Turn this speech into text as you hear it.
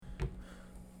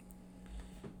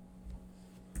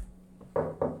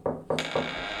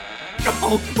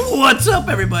Yo, what's up,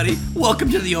 everybody? Welcome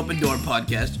to the Open Door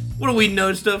Podcast, where we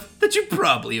know stuff that you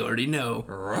probably already know.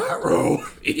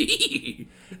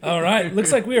 All right,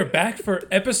 looks like we are back for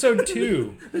episode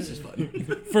 2. This is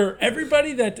fun. For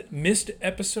everybody that missed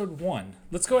episode 1,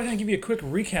 let's go ahead and give you a quick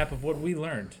recap of what we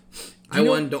learned. I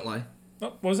won, don't lie.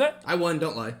 Oh, what was that? I won,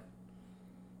 don't lie.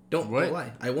 Don't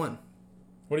lie. I won.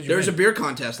 What did you There was a win? beer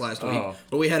contest last week,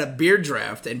 where we had a beer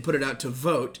draft and put it out to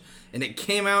vote, and it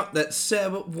came out that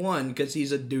Seb won because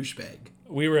he's a douchebag.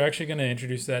 We were actually going to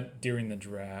introduce that during the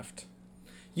draft.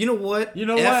 You know what? You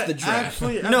know F what? the draft.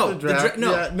 Actually, no, the draft.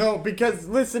 no. Yeah, no, because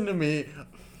listen to me.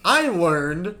 I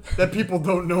learned that people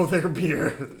don't know their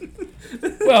beer.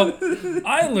 Well,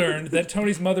 I learned that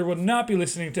Tony's mother would not be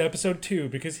listening to episode 2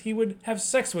 because he would have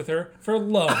sex with her for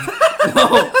love.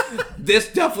 No,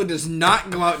 this definitely does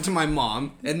not go out to my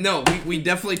mom. And no, we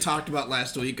definitely talked about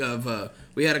last week of,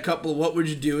 we had a couple of what would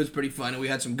you do, it's pretty fun, and we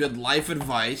had some good life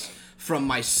advice from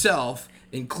myself,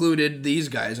 included these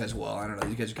guys as well. I don't know,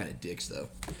 these guys are kind of dicks though.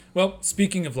 Well,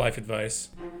 speaking of life advice,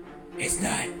 it's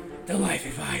not the life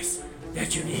advice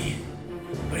that you need,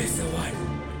 but it's the one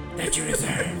that you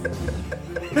deserve.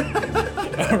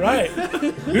 All right.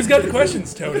 Who's got the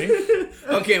questions, Tony?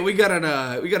 Okay, we got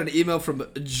an email from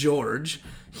George.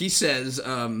 He says,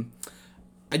 I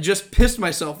just pissed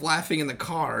myself laughing in the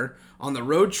car on the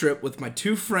road trip with my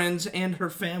 2 friends and her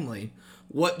family.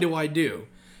 What do I do?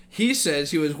 He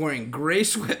says he was wearing gray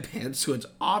sweatpants, so it's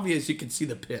obvious you can see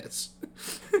the piss.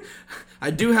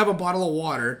 I do have a bottle of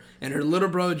water, and her little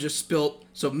brother just spilt,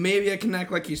 so maybe I can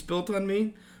act like he spilt on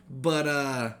me, but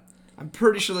I'm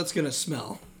pretty sure that's gonna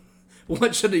smell.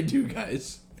 What should I do,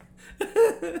 guys?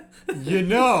 You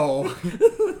know.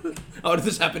 Oh, did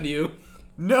this happen to you?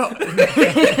 No.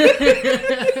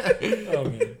 Oh,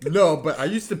 man. No, but I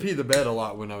used to pee the bed a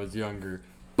lot when I was younger.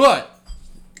 But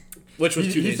Which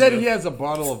was 2 he days said ago. he has a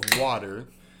bottle of water.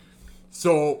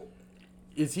 So,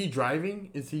 is he driving?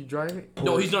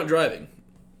 No, he's not driving.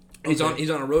 He's Okay.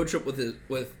 on a road trip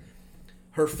with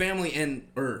her family and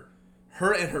her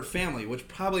and her family, which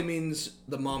probably means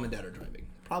the mom and dad are driving.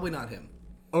 Probably not him.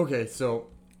 Okay, so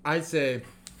I say,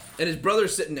 And his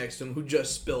brother's sitting next to him, who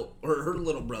just spilt, or her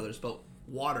little brother spilt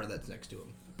water that's next to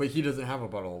him. but he doesn't have a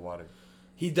bottle of water.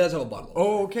 He does have a bottle.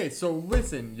 Oh, okay. So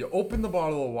listen, you open the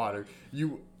bottle of water.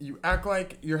 You act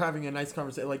like you're having a nice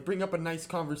conversation. Like bring up a nice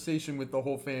conversation with the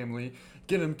whole family.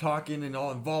 Get them talking and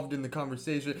all involved in the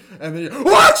conversation. And then you,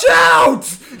 watch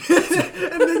out!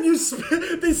 And then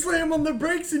they slam on the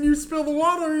brakes and you spill the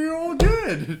water and you're all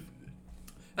good.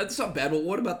 That's not bad, but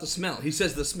what about the smell? He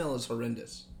says the smell is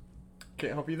horrendous.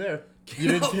 Can't help you there.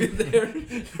 Help me there.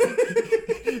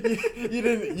 You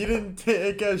didn't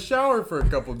take a shower for a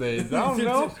couple days. I don't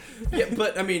know. Yeah,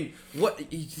 but I mean,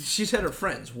 she said her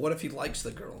friends. What if he likes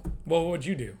the girl? Well, what would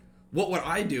you do? What would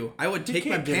I do? I would take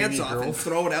my can't get pants any off and girls.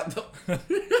 throw it out the...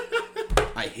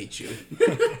 I hate you.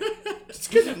 It's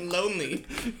because I'm lonely.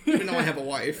 Even though I have a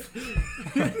wife.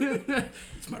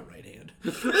 It's my right hand.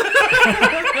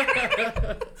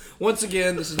 Once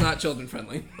again, this is not children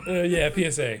friendly. Yeah,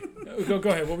 PSA. Go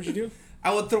ahead. What would you do?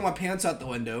 I would throw my pants out the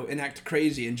window and act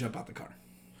crazy and jump out the car.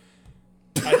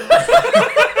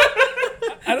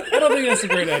 I don't think that's a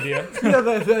great idea.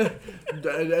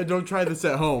 Don't try this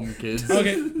at home, kids.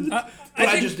 Okay. But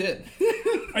I just did.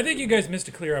 I think you guys missed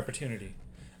a clear opportunity.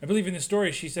 I believe in the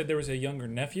story she said there was a younger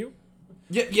nephew.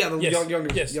 Yeah, the Yes.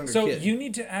 younger So kid. you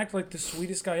need to act like the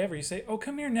sweetest guy ever. You say, "Oh,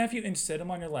 come here, nephew," and sit him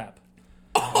on your lap.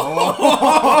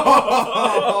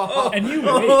 And you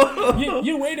wait.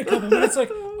 You wait a couple minutes, like,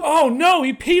 "Oh no,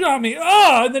 he peed on me!"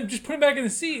 Oh, and then just put him back in the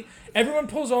seat. Everyone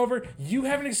pulls over. You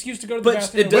have an excuse to go to the But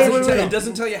bathroom. it doesn't, Wait. it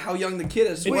doesn't tell you how young the kid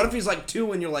is. What if he's like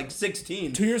 2 and you're like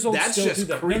 16? 2 years old. That's still just do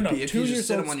that. creepy No, if 2 you years just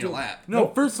sit old him on your still- lap. No,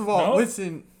 Nope. first of all, No.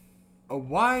 listen.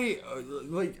 Why?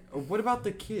 What about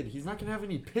the kid? He's not gonna have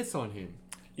any piss on him.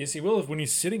 Yes, he will if when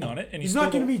he's sitting on it and He's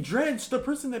not gonna be drenched. The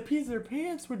person that pees their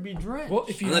pants would be drenched. Well,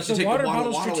 if you Unless have you the take the water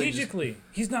bottle bottle of water, strategically,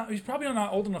 he's probably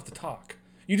not old enough to talk.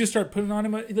 You just start putting on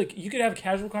him. Like you could have a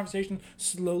casual conversation,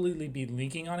 slowly be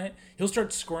leaking on it. He'll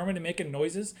start squirming and making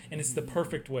noises, and it's the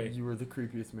perfect way. You were the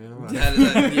creepiest man alive.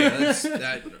 That's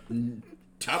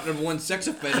top number 1 sex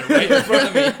offender right in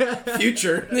front of me.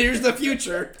 Future. Here's the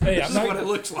future. Hey, this is what it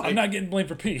looks like. I'm not getting blamed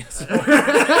for pee. So.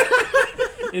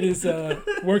 It is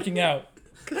working out.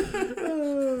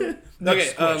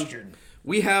 Okay,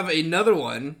 we have another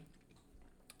one.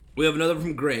 We have another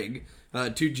from Greg.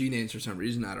 2 G names for some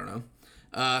reason. I don't know.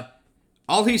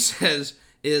 All he says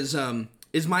is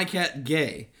my cat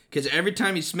gay? Because every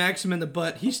time he smacks him in the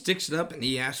butt, he sticks it up and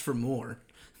he asks for more.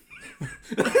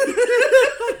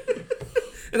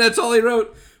 And that's all he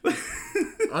wrote.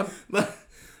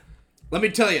 Let me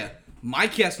tell you, My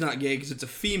cat's not gay because it's a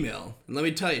female. And let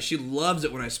me tell you, she loves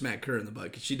it when I smack her in the butt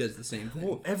because she does the same thing.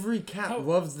 Well, every cat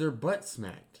loves their butt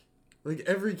smacked. Like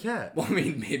every cat. Well, I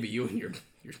mean, maybe you and your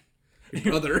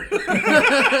brother.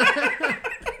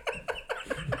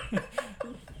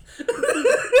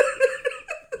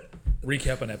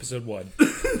 Recap on episode 1.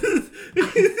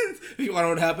 If you want to know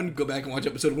what happened, go back and watch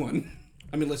episode 1.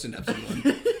 I mean, listen to episode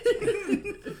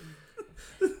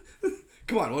 1.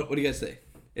 Come on, what do you guys say?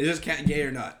 Is this cat gay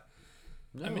or not?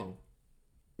 No.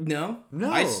 No?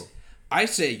 No. I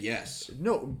say yes.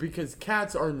 No, because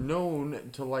cats are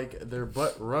known to like their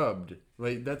butt rubbed.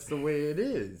 Like, that's the way it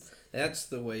is. That's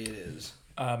the way it is.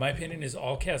 My opinion is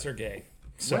all cats are gay.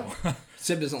 So,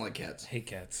 Seb doesn't like cats. hate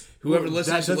cats. Whoever Well,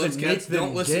 listens that to loves doesn't make cats, them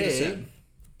don't listen to gay. Seb.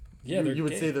 Yeah, they're You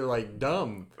would gay. say they're like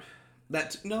dumb,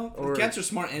 No, Or cats are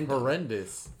smart and dumb.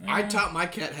 horrendous. I taught my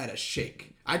cat how to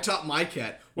shake. I taught my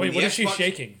cat. when Wait, the what is she Xbox-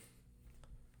 shaking?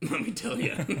 Let me tell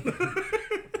you.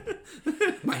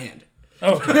 My hand.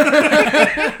 Oh,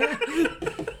 okay.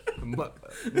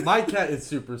 My cat is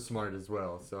super smart as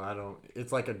well, so I don't.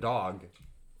 It's like a dog,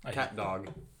 I cat dog.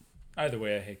 Either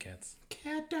way, I hate cats.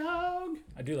 Cat dog.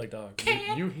 I do like dogs.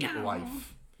 You hate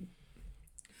life.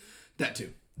 That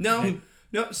too. No,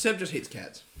 Seb just hates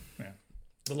cats. Yeah.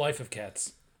 The life of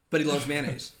cats. But he loves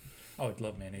mayonnaise. Oh, I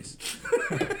love mayonnaise.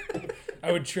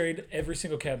 I would trade every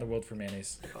single cat in the world for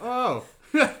mayonnaise. Oh,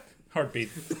 Heartbeat.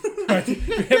 All right, do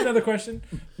we have another question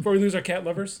before we lose our cat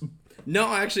lovers?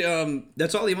 No, actually,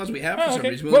 that's all the emotes we have for Oh, some okay.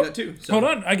 reason. We Well, only got 2. So. Hold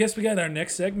on. I guess we got our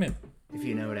next segment. If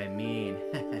you know what I mean.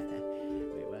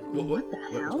 Wait, what? What's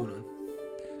going on?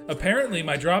 Apparently,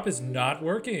 my drop is not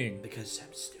working. Because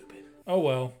Seb's stupid. Oh,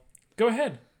 well. Go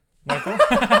ahead, Michael.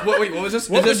 Wait, what was this?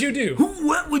 What would you do?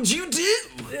 What would you do?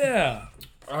 Yeah.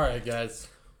 all right, guys.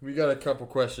 We got a couple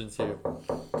questions here.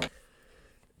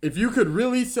 If you could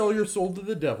really sell your soul to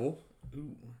the devil,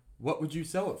 what would you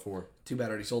sell it for? Too bad I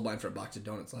already sold mine for a box of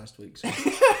donuts last week. So,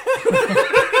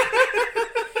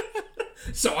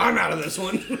 so I'm out of this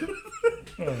one.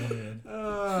 Oh,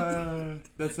 man.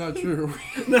 That's not true.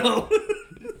 No.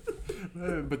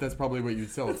 But that's probably what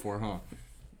you'd sell it for, huh?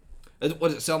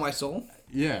 Was it sell my soul?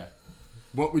 Yeah.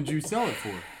 What would you sell it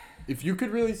for? If you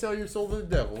could really sell your soul to the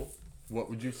devil, what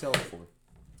would you sell it for?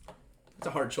 That's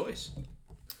a hard choice.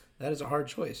 That is a hard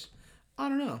choice. I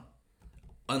don't know.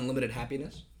 Unlimited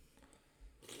happiness?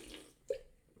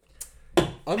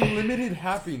 Unlimited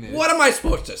happiness. What am I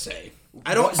supposed to say?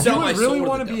 I don't Do sell you my soul really to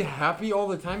want the to be devil. happy all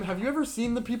the time? Have you ever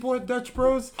seen the people at Dutch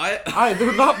Bros? I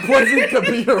They're not pleasant to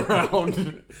be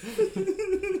around.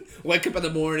 wake up in the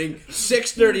morning,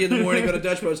 6:30 in the morning, go to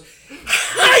Dutch Bros.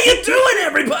 How you doing,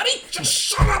 everybody? Just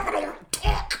shut up and don't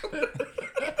talk.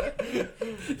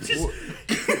 Just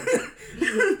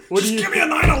What do you give me a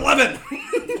 9/11,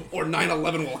 or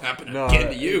 9/11 will happen again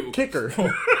to you. Kicker.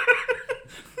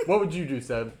 What would you do,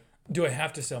 Seb? Do I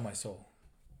have to sell my soul?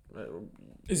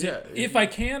 Is Yeah, it if I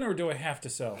can, or do I have to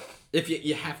sell? If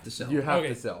you have to sell. You have Okay.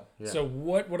 to sell. Yeah. So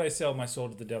what would I sell my soul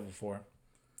to the devil for?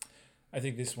 I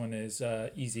think this one is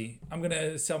easy. I'm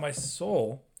gonna sell my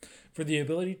soul for the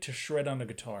ability to shred on a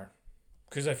guitar,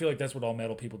 because I feel like that's what all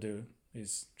metal people do,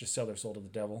 is just sell their soul to the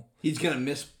devil. He's gonna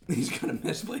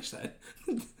misplace that.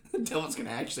 The devil's gonna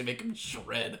actually make him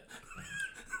shred,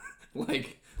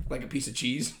 like a piece of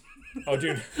cheese. Oh,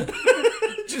 dude,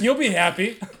 you'll be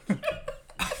happy.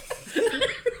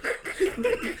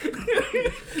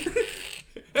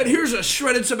 And here's a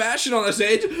shredded Sebastian on the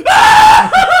stage.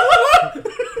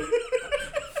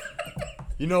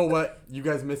 You know what? You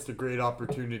guys missed a great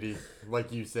opportunity,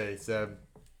 like you say, Seb.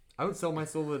 I would sell my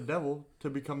soul to the devil to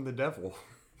become the devil.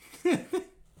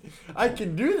 I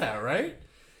can do that, right?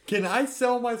 Can I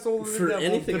sell my soul to the For devil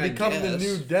anything, to I become the guess.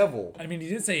 new devil? I mean, you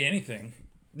didn't say anything.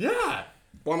 Yeah.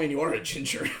 Well, I mean, you are a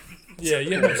ginger, Yeah,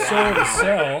 you have no soul to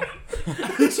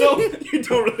sell. so you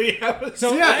don't really have a.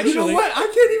 So Yeah, actually, you know what?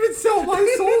 I can't even sell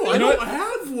my soul. I know don't what?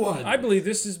 have one. I believe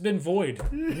this has been void.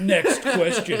 Next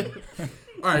question.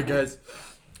 All right, guys.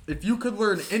 If you could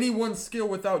learn any one skill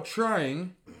without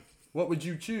trying, what would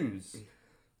you choose?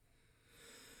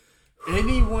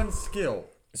 Any one skill.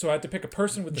 So I have to pick a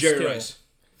person with the Jerry skill. Rice.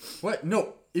 What?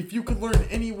 No. If you could learn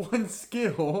any one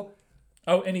skill,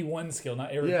 Oh, any one skill,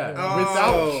 not every. yeah, everyone.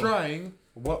 without trying,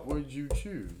 what would you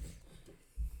choose?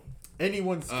 Any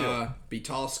one skill. Be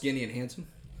tall, skinny, and handsome.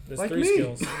 There's like 3 me.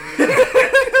 skills.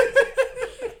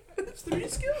 That's 3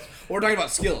 skills. We're talking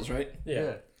about skills, right?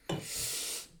 Yeah.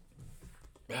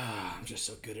 I'm just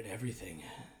so good at everything.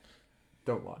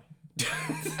 Don't lie.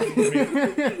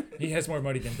 He has more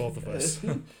money than both of us.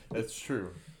 That's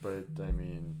true. But, I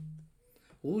mean...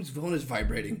 Whose phone is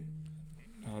vibrating?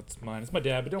 Oh, it's mine. It's my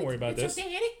dad, but don't worry about this.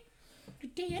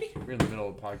 We're in the middle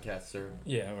of a podcast, sir.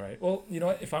 Yeah, right. Well, you know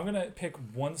what? If I'm gonna pick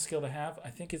one skill to have, I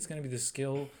think it's gonna be the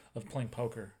skill of playing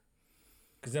poker.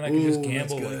 Because then I could just Ooh,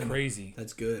 that's gamble like good. crazy,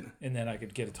 That's good. and then I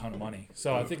could get a ton of money.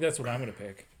 So I think that's what I'm gonna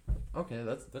pick. Okay,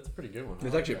 that's a pretty good one. I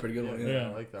It's like actually a that. pretty good one, Yeah, yeah.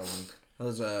 I like that one. That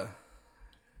was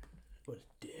what a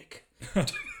dick.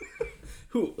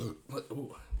 Who?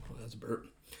 Ooh, that's a burp.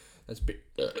 That's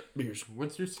beers.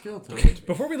 What's your skill, Tony?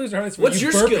 Before we lose our hearts, What's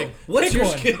your skill? What's Pick your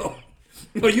one. skill?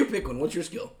 No, you pick one. What's your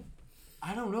skill?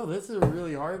 I don't know. This is a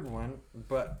really hard one,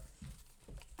 but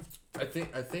I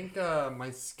think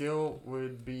my skill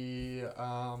would be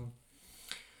Oh,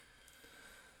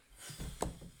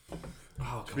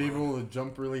 to be able to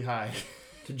jump really high,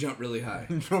 to jump really high.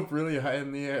 jump really high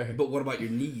in the air. But what about your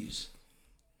knees?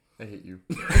 I hate you.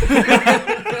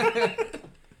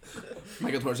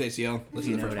 Michael Torres ACL.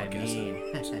 Listen You to know the what first I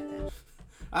podcast. mean.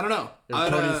 I don't know. It's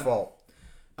Tony's fault.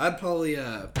 I'd probably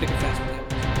pick a fast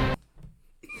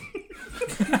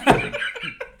break.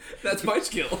 That's my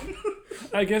skill.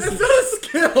 I guess it's, a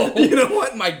skill. You know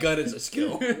what? My gut is a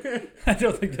skill. I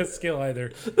don't think that's skill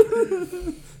either.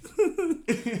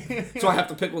 So I have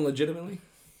to pick one legitimately?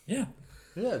 Yeah.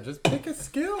 Yeah, just pick a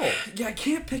skill. Yeah, I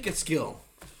can't pick a skill.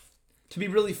 To be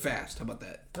really fast. How about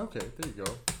that? Okay, there you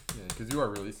go. Yeah, because you are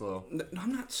really slow. No,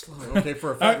 I'm not slow. Okay,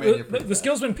 for a All fat right, man, you're pretty the fast.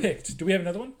 skill's been picked. Do we have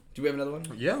another one? Do we have another one?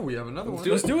 Yeah, we have another one.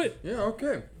 do Let's do it. Yeah,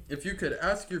 okay. If you could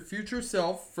ask your future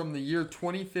self from the year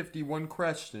 2051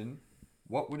 question,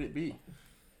 what would it be?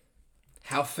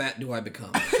 How fat do I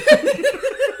become? I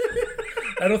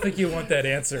don't think you want that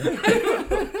answer.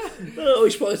 Oh, we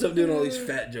should probably stop doing all these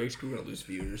fat jokes because we're going to lose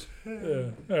viewers.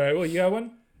 All right. Well, you got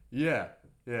one? Yeah.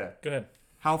 Go ahead.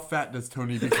 How fat does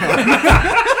Tony become?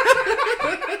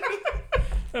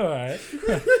 All right.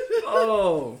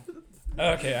 Oh.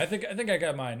 Okay. I think I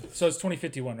got mine. So it's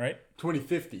 2051, right?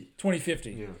 2050.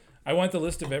 2050. Yeah. I want the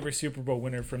list of every Super Bowl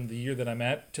winner from the year that I'm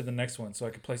at to the next one, so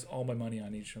I could place all my money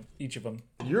on each of them.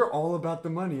 You're all about the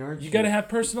money, aren't you? You got to have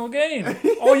personal gain.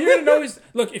 All you're gonna know is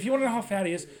look. If you want to know how fat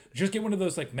he is, just get one of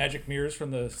those like magic mirrors from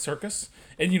the circus,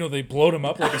 and they bloat him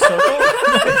up like a circle.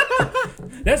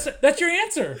 That's your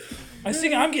answer. I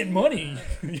think I'm getting money.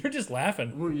 You're just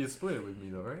laughing. Well, you split it with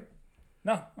me, though, right?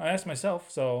 No, I asked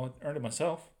myself, so I earned it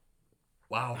myself.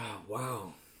 Wow. Oh,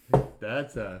 wow.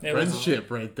 That's a Yeah,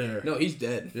 friendship right there. No, he's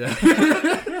dead. Yeah.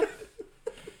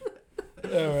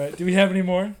 All right. Do we have any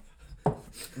more?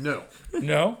 No.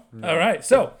 No? All right.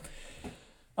 So,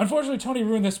 unfortunately, Tony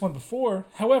ruined this one before.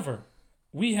 However,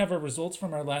 we have our results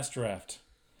from our last draft.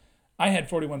 I had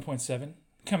 41.7,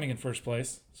 coming in first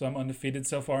place, so I'm undefeated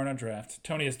so far in our draft.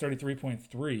 Tony has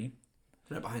 33.3,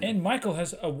 Right behind him. and Michael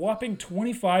has a whopping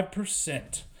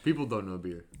 25%. People don't know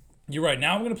beer. You're right.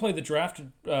 Now I'm going to play the draft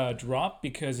drop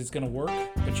because it's going to work,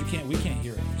 but we can't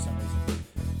hear it for some reason.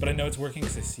 But I know it's working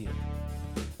because I see it.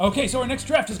 Okay, so our next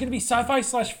draft is going to be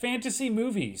sci-fi/fantasy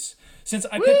movies. Since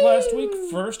I picked last week,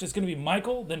 first it's going to be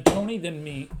Michael, then Tony, then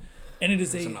me. And it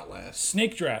is I'm a not last.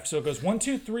 snake draft. So it goes 1,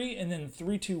 2, 3, and then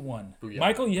 3, 2, 1. Booyah.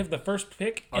 Michael, you have the first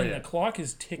pick, and yeah. the clock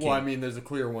is ticking. Well, I mean, there's a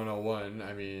clear 101.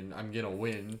 I mean, I'm going to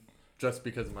win just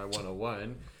because of my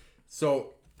 101.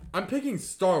 So, I'm picking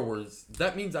Star Wars.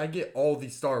 That means I get all the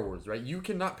Star Wars, right? You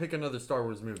cannot pick another Star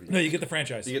Wars movie. No, you get the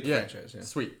franchise. You get the Yeah, franchise, yeah.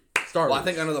 sweet. Star Well, Wars. I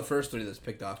think I know the first three that's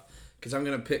picked off. Because I'm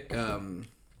going to pick...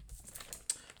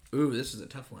 Ooh, this is a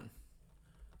tough one.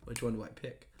 Which one do I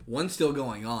pick? One's still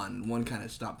going on. One kind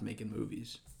of stopped making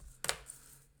movies.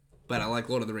 But I like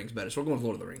Lord of the Rings better, so we're going with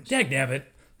Lord of the Rings. Dagnabbit.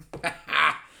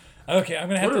 Okay, I'm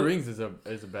going to have Lord of to... the Rings is a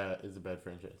bad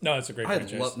franchise. No, it's a great I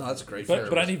franchise. love... No, that's a great But I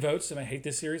franchise. need votes, and I hate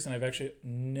this series, and I've actually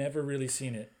never really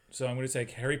seen it. So I'm going to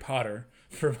take Harry Potter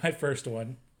for my first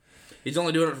one. He's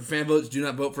only doing it for fan votes. Do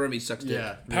not vote for him. He sucks dick.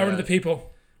 Yeah. Power yeah. to the people.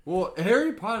 Well,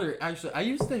 Harry Potter, actually, I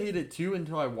used to hate it too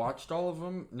until I watched all of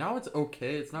them. Now it's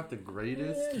okay. It's not the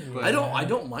greatest. But I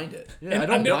don't mind it. Yeah, And I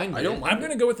don't I'm gonna- mind it. I don't mind I'm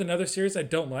going to go with another series I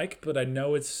don't like, but I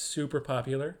know it's super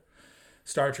popular.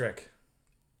 Star Trek.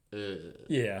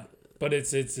 Yeah. But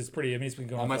it's pretty... I mean, it's been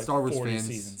going All on my for like Star Wars 40 fans,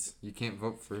 seasons. you can't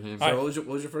vote for him. So what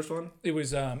was your first one? It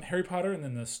was Harry Potter and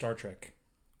then the Star Trek.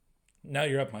 Now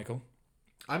you're up, Michael.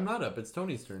 I'm not up. It's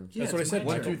Tony's turn. Yeah, That's what I it's said,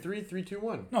 my 1, Michael. 2, 3, 3, 2,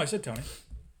 1. No, I said Tony.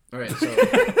 All right,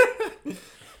 so...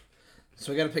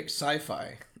 so I got to pick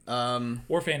sci-fi.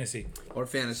 Or fantasy. Or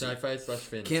fantasy.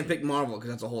 Sci-fi/fantasy. Can't pick Marvel because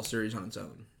that's a whole series on its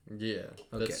own. Yeah,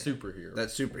 Okay. that's superhero.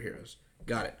 That's superheroes.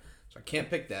 Got it. So I can't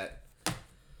pick that.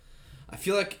 I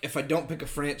feel like if I don't pick a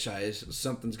franchise,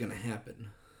 something's going to happen.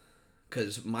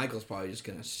 Because Michael's probably just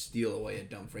going to steal away a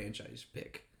dumb franchise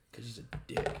pick. Because he's a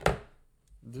dick.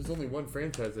 There's only one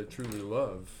franchise I truly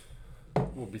love.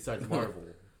 Well, besides Marvel.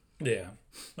 Yeah.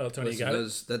 Well, Tony, Listen, you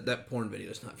got it? that porn video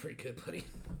is not very good, buddy.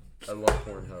 I love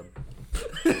Pornhub.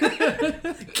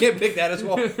 Can't pick that as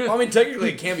well. I mean,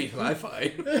 technically, it can be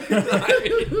sci-fi.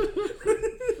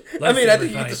 I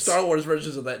think you get the Star Wars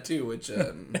versions of that too. Which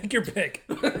Make your pick.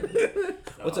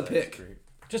 what's a pick? Great.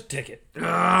 Just tick it.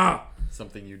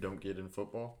 Something you don't get in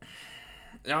football.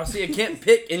 Now, see, I can't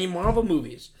pick any Marvel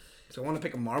movies. So I want to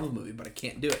pick a Marvel movie, but I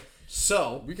can't do it.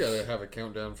 So, We gotta have a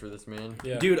countdown for this, man.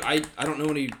 Yeah. dude, I don't know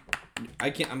any. I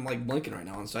can't. I'm like blanking right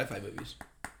now on sci-fi movies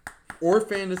Or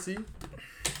fantasy.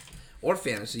 or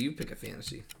fantasy. You pick a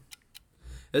fantasy.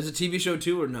 Is it a TV show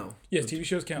too, or no? Yes, TV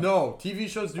shows count. No, TV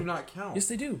shows do not count. Yes,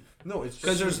 they do. No, it's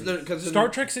just Because movies. because Star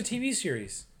Trek's a TV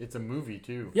series. It's a movie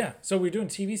too. Yeah, so we're doing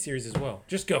TV series as well.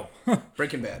 Just go.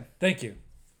 Breaking Bad. Thank you.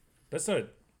 That's not.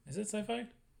 Is it sci-fi?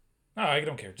 No, I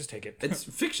don't care. Just take it. It's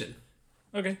fiction,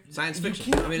 Okay. science You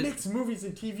fiction. can't I mean, mix movies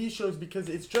and TV shows because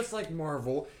it's just like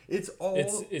Marvel. It's all.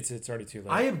 It's already too late.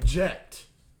 I object.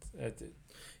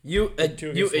 you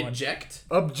Two you against one. eject.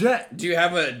 Object. Do you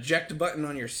have a eject button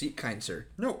on your seat, kind sir?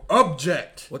 No,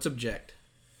 object. What's object?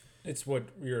 It's what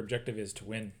your objective is to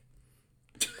win.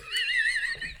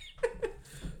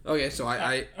 Okay, so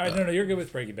I No, you're good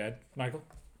with Breaking Bad, Michael.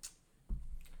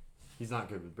 He's not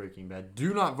good with Breaking Bad.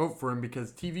 Do not vote for him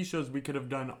because TV shows we could have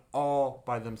done all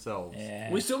by themselves.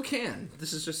 Yeah. we still can.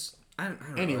 This is just I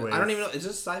don't know. Anyways. I don't even know. Is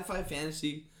this sci-fi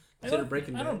fantasy considered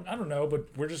Breaking Bad? I don't know, but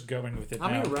we're just going with it How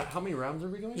now. many rounds are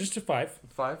we going? Just to 5.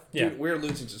 5? Yeah. Dude, we're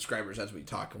losing subscribers as we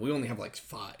talk, and we only have like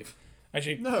 5.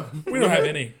 Actually, No. we don't have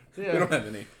any. Yeah. We don't have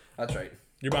any. That's right.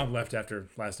 Your mom left after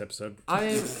last episode.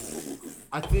 I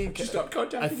think Stop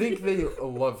contacting I think they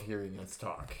love hearing us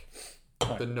talk.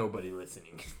 Fine. The nobody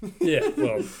listening. Yeah,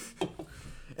 well,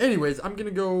 Anyways, I'm gonna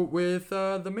go with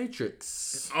The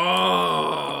Matrix.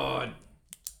 Oh,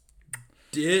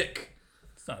 dick.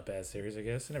 it's not a bad series, I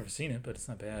guess. I've never seen it, but it's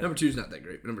not bad. Number 2 is not that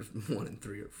great. Number 1 and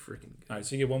 3 are freaking good. All right,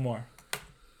 so you get one more.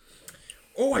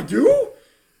 Oh, I do?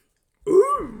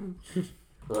 Ooh.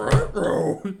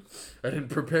 Ruh-roh. I didn't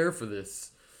prepare for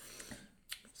this.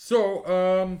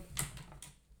 So,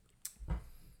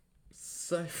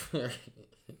 sci-fi.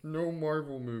 No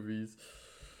Marvel movies.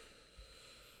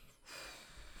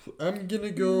 I'm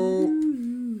gonna go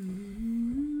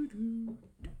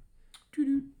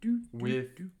with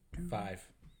 5.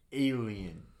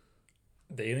 Alien.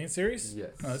 The Alien series?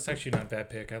 Yes. Oh, that's actually not a bad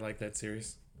pick. I like that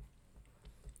series.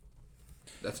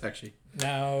 That's actually.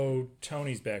 Now,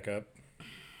 Tony's back up.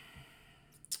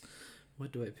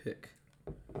 What do I pick?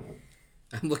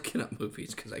 I'm looking up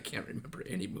movies because I can't remember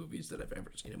any movies that I've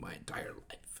ever seen in my entire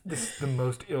life. This is the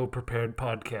most ill-prepared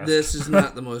podcast. This is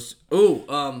not the most.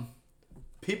 Oh,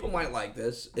 people might like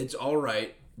this. It's all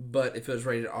right, but if it was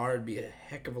rated R, it'd be a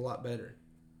heck of a lot better.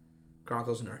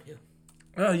 Chronicles of Narnia.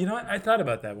 Oh, you know what? I thought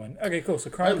about that one. Okay, cool. So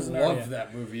I Chronicles of Narnia. loved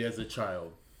that movie as a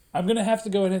child. I'm going to have to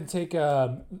go ahead and take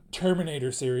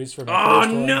Terminator series for my Oh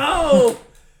first one. no!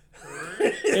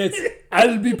 It's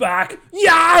I'll be back.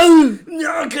 Yeah!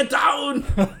 No, get down!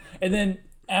 And then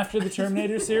after the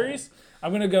Terminator series,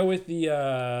 I'm going to go with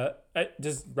the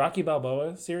does Rocky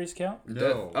Balboa series count?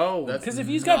 No. Oh, that's Because if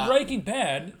he's got not- Breaking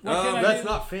Bad, what can I That's do?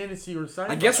 not fantasy or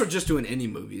sci-fi. I guess we're just doing any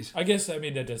movies. I guess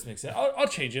that does make sense. I'll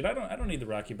change it. I don't need the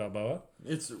Rocky Balboa.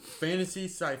 It's fantasy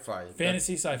sci-fi.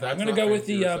 Fantasy sci-fi. that's I'm gonna not go with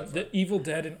fantasy or sci-fi. the Evil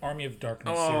Dead and Army of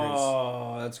Darkness series.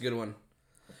 Oh, that's a good one.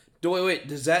 Wait.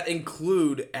 Does that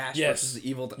include Ash Yes. versus the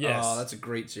Evil? Yes. Oh, that's a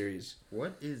great series.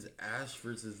 What is Ash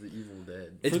versus the Evil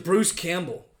Dead? It's Bruce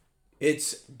Campbell.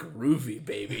 It's groovy,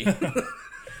 baby.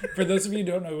 For those of you who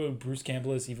don't know who Bruce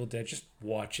Campbell is, Evil Dead, just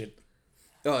watch it.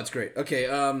 Oh, it's great. Okay,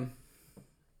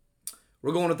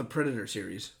 we're going with the Predator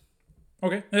series.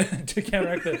 Okay, to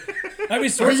counteract that. I mean, Are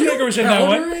Schwarzenegger you was in that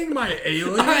one. countering my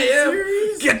Alien I am.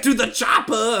 series? Get to the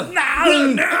chopper.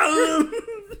 No.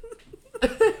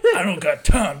 I don't got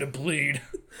time to bleed.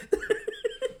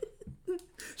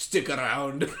 Stick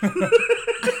around.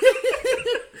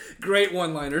 Great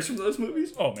one-liners from those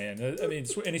movies. Oh man, I mean,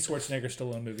 any Schwarzenegger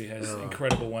Stallone movie has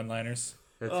incredible one-liners.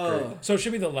 That's So it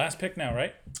should be the last pick now,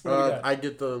 right? What do we great. got? I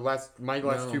get my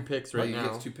last 2 picks right you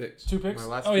now. get 2 picks. 2 picks. my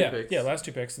last oh 2 yeah, picks. yeah, last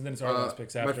 2 picks, and then it's our last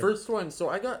picks after. My first one, so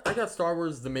I got Star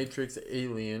Wars, The Matrix,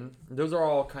 Alien. Those are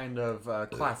all kind of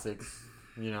classics,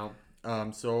 you know.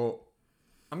 So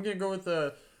I'm gonna go with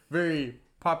a very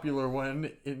popular one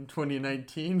in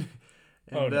 2019.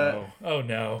 Oh And, no! Oh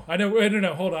no! I don't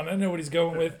know. Hold on. I know what he's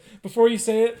going with. Before you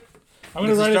say it, I'm gonna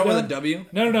Does it write it start down. with a W?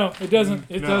 No. It doesn't.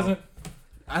 It No. doesn't.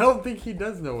 I don't think he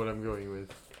does know what I'm going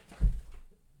with.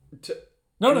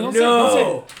 No. Don't say it. No. Don't say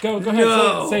it. Go ahead.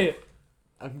 No. Say it.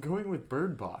 I'm going with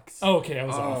Bird Box. Oh, okay. I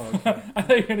was off. I thought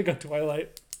you were gonna go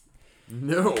Twilight.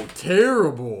 No,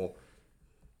 terrible.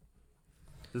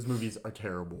 Those movies are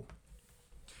terrible.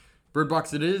 Bird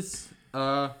Box it is.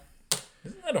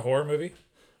 Isn't that a horror movie?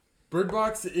 Bird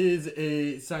Box is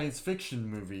a science fiction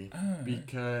movie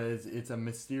because it's a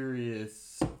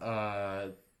mysterious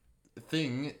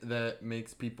thing that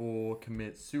makes people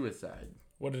commit suicide.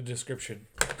 What a description.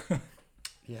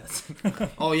 Yes.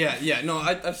 Oh yeah. No,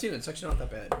 I've seen it. It's actually not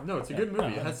that bad. No, it's a good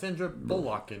movie. It has Sandra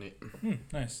Bullock in it.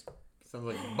 Nice. Sounds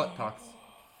like butt talks.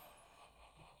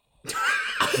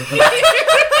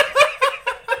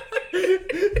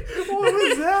 What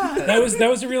was that? That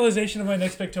was the realization of my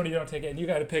next pick, Tony. You don't take it. And you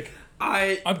got to pick.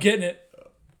 I'm getting it.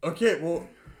 Okay, well,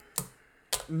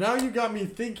 now you got me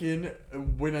thinking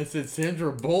when I said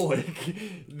Sandra Bullock.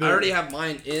 I already have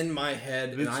mine in my head,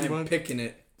 and Did I you am want- picking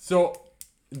it. So,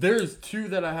 there's two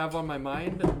that I have on my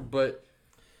mind, but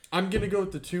I'm going to go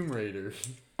with the Tomb Raider.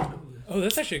 Oh,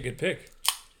 that's actually a good pick.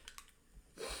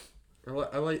 I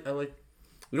like.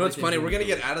 You know what's Okay, funny? here We're we gonna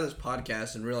go. get out of this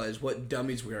podcast and realize what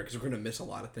dummies we are because we're gonna miss a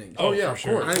lot of things. Oh, yeah, for of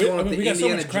sure. course. I'm going with we the got so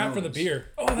Indiana much crap for the Jones. beer.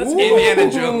 Oh, that's Ooh. good.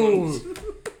 Indiana Jones.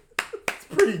 It's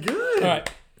pretty good. All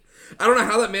right. I don't know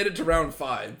how that made it to round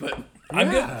 5, but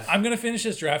I'm gonna finish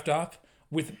this draft off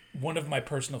with one of my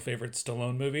personal favorite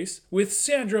Stallone movies with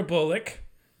Sandra Bullock,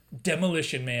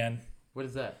 Demolition Man. What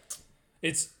is that?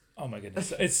 It's oh my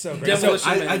goodness, it's so great. Demolition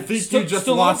So, Man. I think St- you just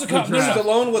Stallone's lost a the cop. No, draft. no.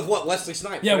 Stallone with what? Wesley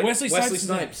Snipes. yeah, right? Wesley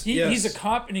Snipes. Yes. He's a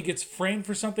cop and he gets framed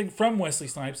for something from Wesley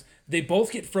Snipes. They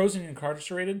both get frozen and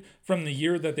incarcerated from the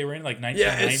year that they were in, like 1990.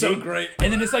 Yeah, it's so great.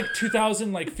 And then it's like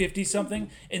 2050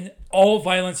 something, and all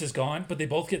violence is gone, but they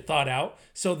both get thawed out.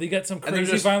 So they got some they're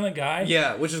crazy just- violent guy.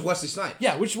 Yeah, which is Wesley Snipes.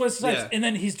 Yeah, which was Snipes. Yeah. And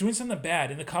then he's doing something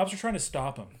bad, and the cops are trying to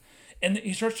stop him. And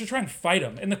he starts to try and fight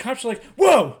him. And the cops are like,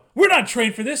 whoa, we're not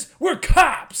trained for this. We're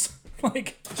cops.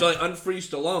 Like, So they unfreeze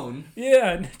Stallone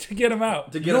yeah, to get him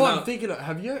out. to You get know him what I'm out thinking of?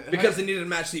 Have you? because they needed to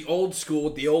match the old school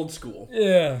with the old school.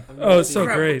 Yeah. Oh, it's so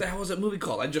Crap, great. What the hell was that movie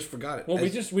called? I just forgot it. Well,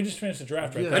 we just finished the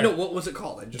draft right Yeah. there. I know what was it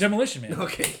called. I just Demolition Man.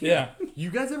 okay. Yeah.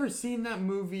 You guys ever seen that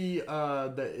movie?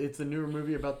 It's a newer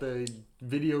movie about the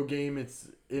video game. It's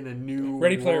in a new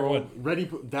Ready Player world. One.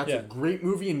 That's Yeah. a great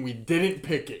movie, and we didn't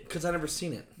pick it. Because I never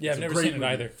seen it. Yeah, I've It's a never great seen it movie.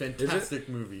 either. Fantastic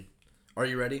movie. Are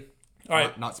you ready? All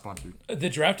right. Not sponsored. The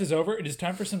draft is over. It is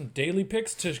time for some daily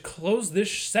picks to close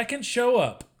this second show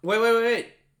up. Wait.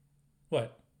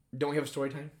 What? Don't we have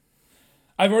story time?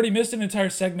 I've already missed an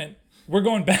entire segment. We're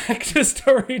going back to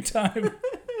story time.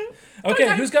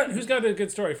 Okay, who's got a good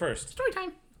story first? Story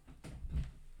time.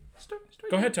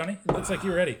 Go ahead, Tony. It looks like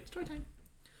you're ready. Story time.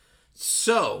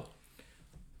 So,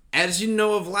 as you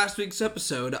know of last week's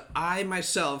episode, I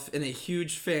myself am a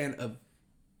huge fan of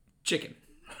chicken.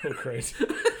 Oh, great.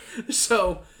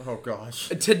 So, Oh gosh.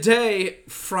 today,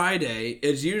 Friday,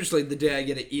 is usually the day I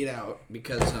get to eat out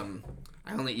because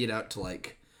I only eat out to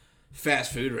like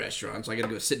fast food restaurants. I got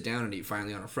to go sit down and eat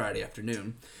finally on a Friday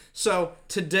afternoon. So,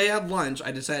 today at lunch,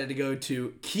 I decided to go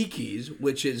to Kiki's,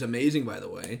 which is amazing, by the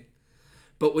way.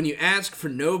 But when you ask for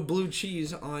no blue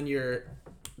cheese on your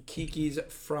Kiki's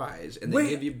fries, and they Wait,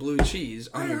 give you blue cheese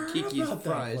on I your heard Kiki's about that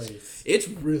fries, place. it's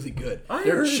really good. I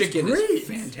Their heard it's chicken great. is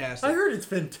fantastic. I heard it's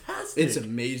fantastic. It's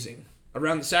amazing.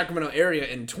 Around the Sacramento area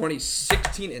in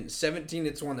 2016 and 17,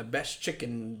 it's one of the best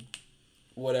chicken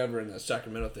whatever in the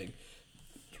Sacramento thing.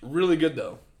 Really good,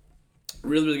 though.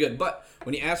 Really, really good. But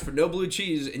when you ask for no blue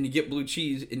cheese and you get blue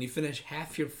cheese and you finish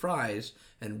half your fries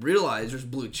and realize there's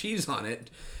blue cheese on it,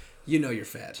 you know you're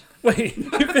fat. Wait, you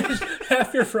finished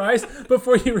half your fries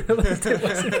before you realized it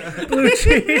wasn't blue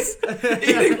cheese?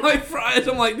 Eating my fries,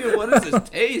 I'm like, dude, what is this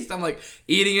taste? I'm like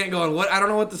eating it, going, what? I don't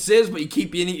know what this is, but you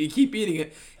keep eating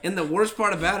it. And the worst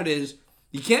part about it is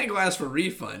you can't go ask for a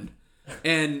refund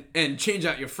and change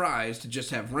out your fries to just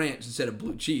have ranch instead of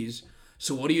blue cheese.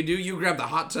 So what do? You grab the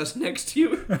hot sauce next to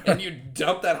you and you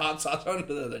dump that hot sauce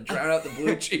onto the drown out the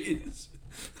blue cheese.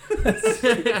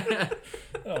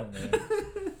 Oh, man.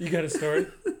 You got a story?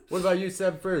 What about you,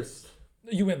 Seb? First.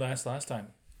 You went last time.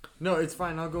 No, it's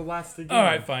fine. I'll go last again. All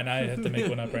right, fine. I have to make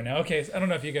one up right now. Okay, so I don't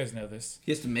know if you guys know this.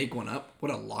 He has to make one up.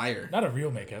 What a liar. Not a real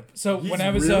makeup. So He's when I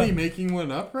was really making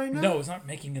one up right now. no, it's not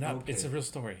making it up. Okay. It's a real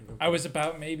story. I was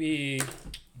about maybe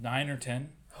 9 or 10,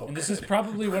 and this is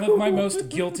probably one of my most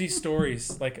guilty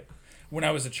stories. Like when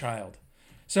I was a child.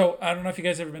 So I don't know if you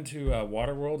guys ever been to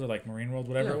Waterworld or like Marine World,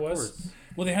 whatever Yeah, it of was. course.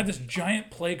 Well, they had this giant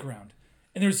playground,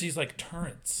 and there's these like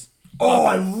turrets. Oh,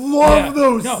 I love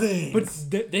those No, things.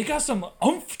 but they got some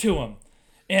oomph to them,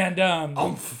 and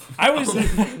I was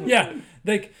yeah,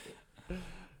 like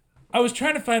I was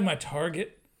trying to find my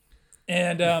target,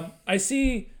 and I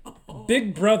see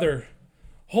Big Brother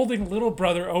holding Little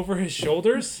Brother over his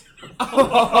shoulders,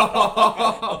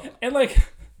 and like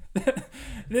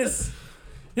this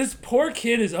This poor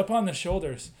kid is up on the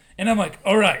shoulders, and I'm like,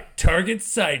 all right, target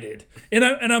sighted, and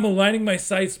I'm aligning my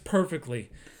sights perfectly,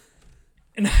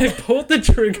 and I pulled the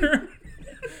trigger,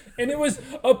 and it was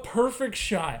a perfect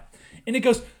shot, and it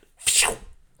goes,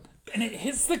 and it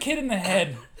hits the kid in the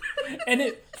head, and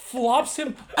it flops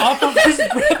him off of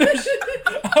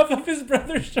his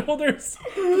brother's shoulders,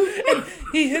 and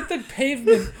he hit the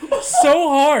pavement so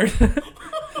hard.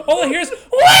 All I hear is,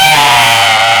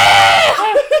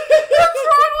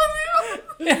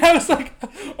 and I was like,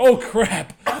 oh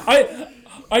crap.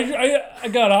 I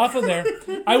got off of there.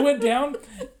 I went down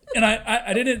and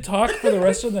I didn't talk for the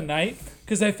rest of the night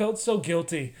because I felt so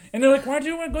guilty. And they're like, why do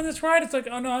you want to go on this ride? It's like,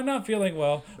 oh no, I'm not feeling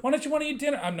well. Why don't you want to eat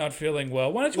dinner? I'm not feeling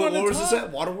well. Why don't you want to What was talk? this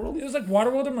at? Waterworld? It was like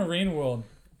Waterworld or Marine World.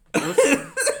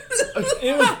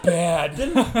 It was bad.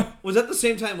 Was that the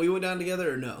same time we went down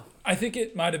together or no? I think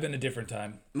it might have been a different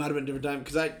time. Might have been a different time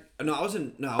because I was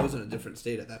in a different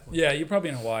state at that point. Yeah, you're probably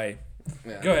in Hawaii.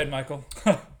 Yeah. Go ahead, Michael.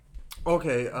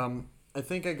 Okay, I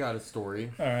think I got a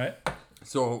story. All right.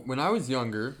 So when I was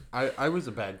younger, I was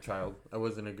a bad child. I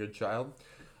wasn't a good child.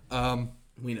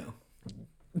 We know.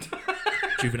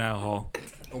 Juvenile hall.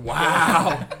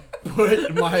 Wow.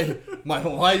 Put my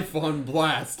life on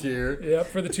blast here. Yep,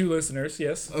 for the two listeners,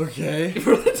 yes. Okay.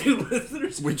 For the two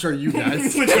listeners. Which are you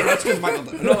guys? Which are us because Michael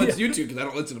doesn't. No, it's you two because I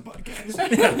don't listen to podcasts.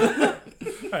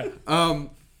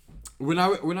 When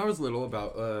I was little,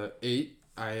 about 8,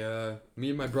 me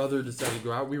and my brother decided to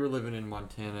go out. We were living in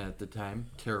Montana at the time.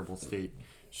 Terrible state.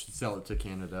 Should sell it to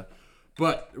Canada.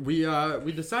 But we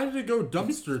decided to go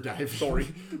dumpster diving. Sorry.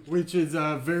 Which is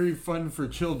very fun for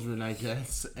children, I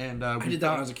guess. And I did that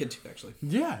when I was a kid too, actually.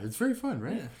 Yeah, it's very fun,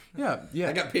 right? Yeah.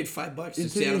 I got paid $5 to Until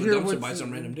stay you out of the hear dumpster what's- by some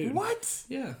random dude. What?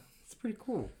 Yeah. It's pretty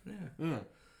cool. Yeah.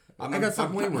 I got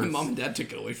something way My worse. mom and dad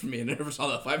took it away from me and I never saw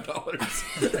that $5.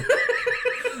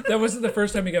 That wasn't the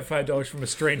first time you got $5 from a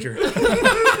stranger.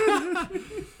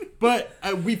 But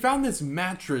we found this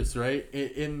mattress, right,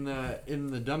 in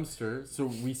the dumpster. So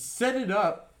we set it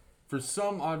up for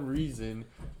some odd reason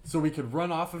so we could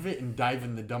run off of it and dive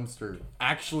in the dumpster.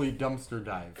 Actually dumpster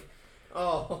dive.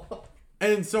 Oh.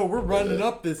 And so we're running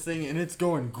up this thing and it's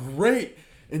going great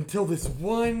until this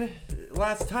one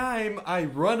last time I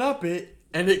run up it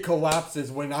and it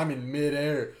collapses when I'm in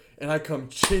midair and I come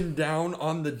chin down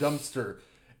on the dumpster.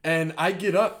 And I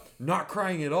get up, not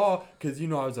crying at all, because, I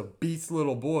was a beast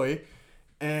little boy.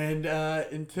 And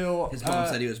until... His mom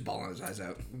said he was bawling his eyes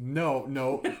out.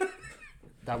 No.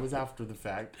 That was after the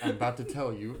fact. I'm about to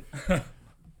tell you.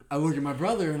 I look at my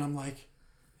brother and I'm like,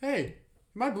 hey,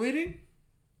 am I bleeding?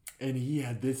 And he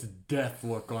had this death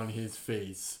look on his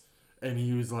face. And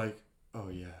he was like, oh,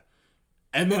 yeah.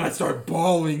 And then I start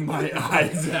bawling my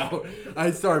eyes out. I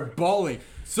start bawling.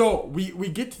 So we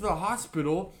get to the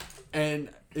hospital and...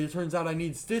 It turns out I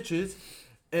need stitches,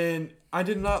 and I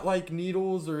did not like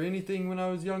needles or anything when I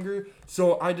was younger,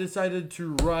 so I decided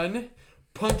to run,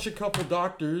 punch a couple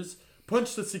doctors,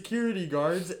 punch the security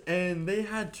guards, and they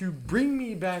had to bring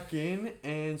me back in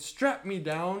and strap me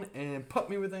down and put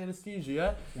me with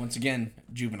anesthesia. Once again,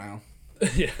 juvenile.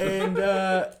 Yeah. And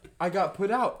I got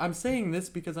put out. I'm saying this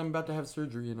because I'm about to have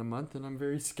surgery in a month, and I'm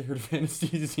very scared of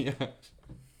anesthesia.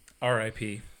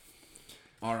 R.I.P.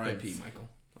 R.I.P. Michael.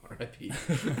 R.I.P. All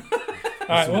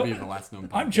right, This will well, be the last known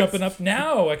podcast. I'm jumping up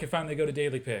now. I can finally go to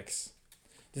Daily Picks.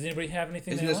 Does anybody have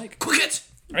anything they like? Quick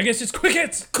I guess it's Quick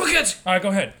it! All right, go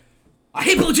ahead. I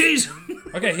hate blue cheese!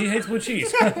 Okay, he hates blue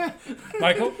cheese.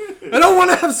 Michael? I don't want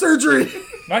to have surgery!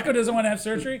 Michael doesn't want to have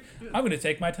surgery. I'm going to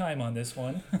take my time on this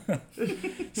one.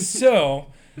 So,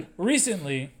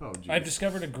 recently, Oh, geez. I've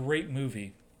discovered a great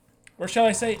movie. Or shall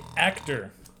I say,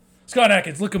 actor. Scott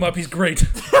Adkins, look him up. He's great.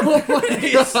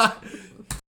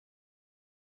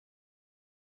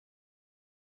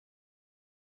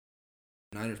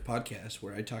 Niners podcast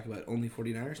where I talk about only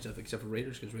 49er stuff except for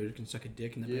Raiders because Raiders can suck a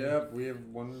dick in the Yep, we have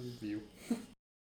one review.